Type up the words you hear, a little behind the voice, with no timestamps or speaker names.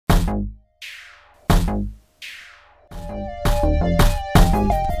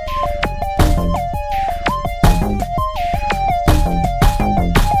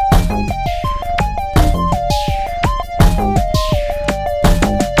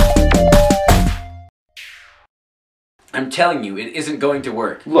I'm telling you, it isn't going to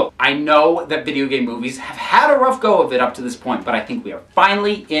work. Look, I know that video game movies have had a rough go of it up to this point, but I think we are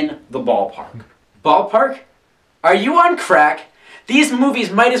finally in the ballpark. Ballpark? Are you on crack? These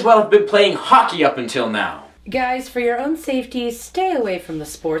movies might as well have been playing hockey up until now. Guys, for your own safety, stay away from the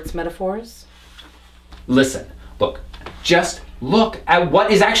sports metaphors. Listen, look, just look at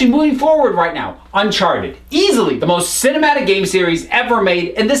what is actually moving forward right now. Uncharted, easily the most cinematic game series ever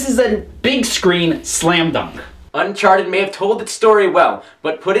made, and this is a big screen slam dunk. Uncharted may have told its story well,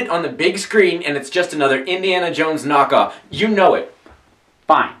 but put it on the big screen and it's just another Indiana Jones knockoff. You know it.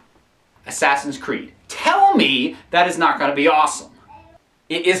 Fine. Assassin's Creed. Tell me that is not going to be awesome.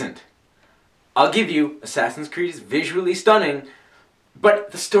 It isn't. I'll give you, Assassin's Creed is visually stunning,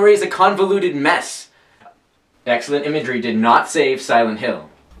 but the story is a convoluted mess. Excellent imagery did not save Silent Hill.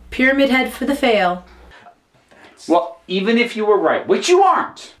 Pyramid Head for the fail. Well, even if you were right, which you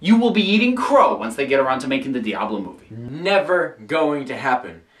aren't, you will be eating crow once they get around to making the Diablo movie. Never going to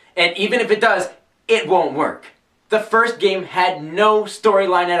happen. And even if it does, it won't work. The first game had no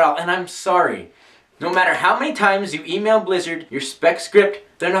storyline at all, and I'm sorry. No matter how many times you email Blizzard your spec script,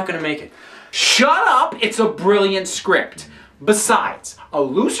 they're not going to make it. Shut up! It's a brilliant script. Besides, a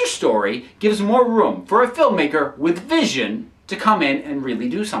looser story gives more room for a filmmaker with vision to come in and really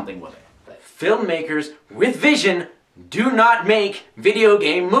do something with it. Filmmakers with vision do not make video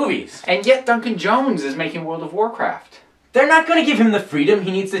game movies. And yet Duncan Jones is making World of Warcraft. They're not going to give him the freedom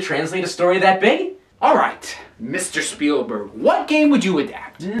he needs to translate a story that big. Alright, Mr. Spielberg, what game would you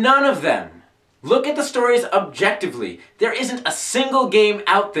adapt? None of them. Look at the stories objectively. There isn't a single game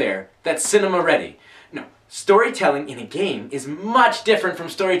out there that's cinema ready. No, storytelling in a game is much different from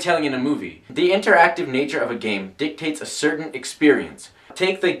storytelling in a movie. The interactive nature of a game dictates a certain experience.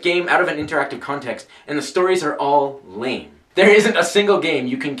 Take the game out of an interactive context, and the stories are all lame. There isn't a single game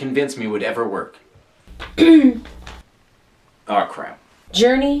you can convince me would ever work. Oh crap.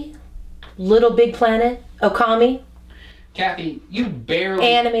 Journey, Little Big Planet, Okami. Kathy, you barely...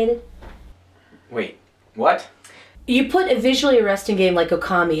 Animated. Wait, what? You put a visually arresting game like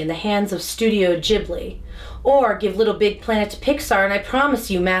Okami in the hands of Studio Ghibli, or give Little Big Planet to Pixar and I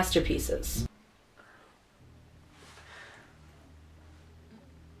promise you masterpieces.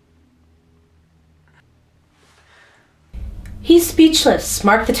 He's speechless.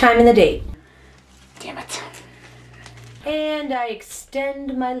 Mark the time and the date. Damn it. And I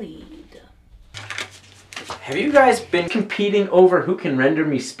extend my lead. Have you guys been competing over who can render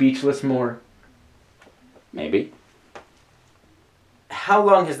me speechless more? Maybe. How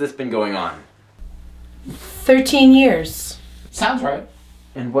long has this been going on? 13 years. Sounds right.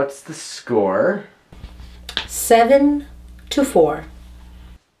 And what's the score? 7-4.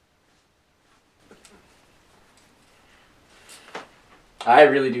 I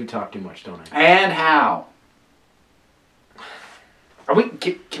really do talk too much, don't I? And how? Are we...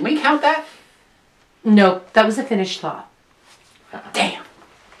 Can we count that? No, that was a finished thought. Damn.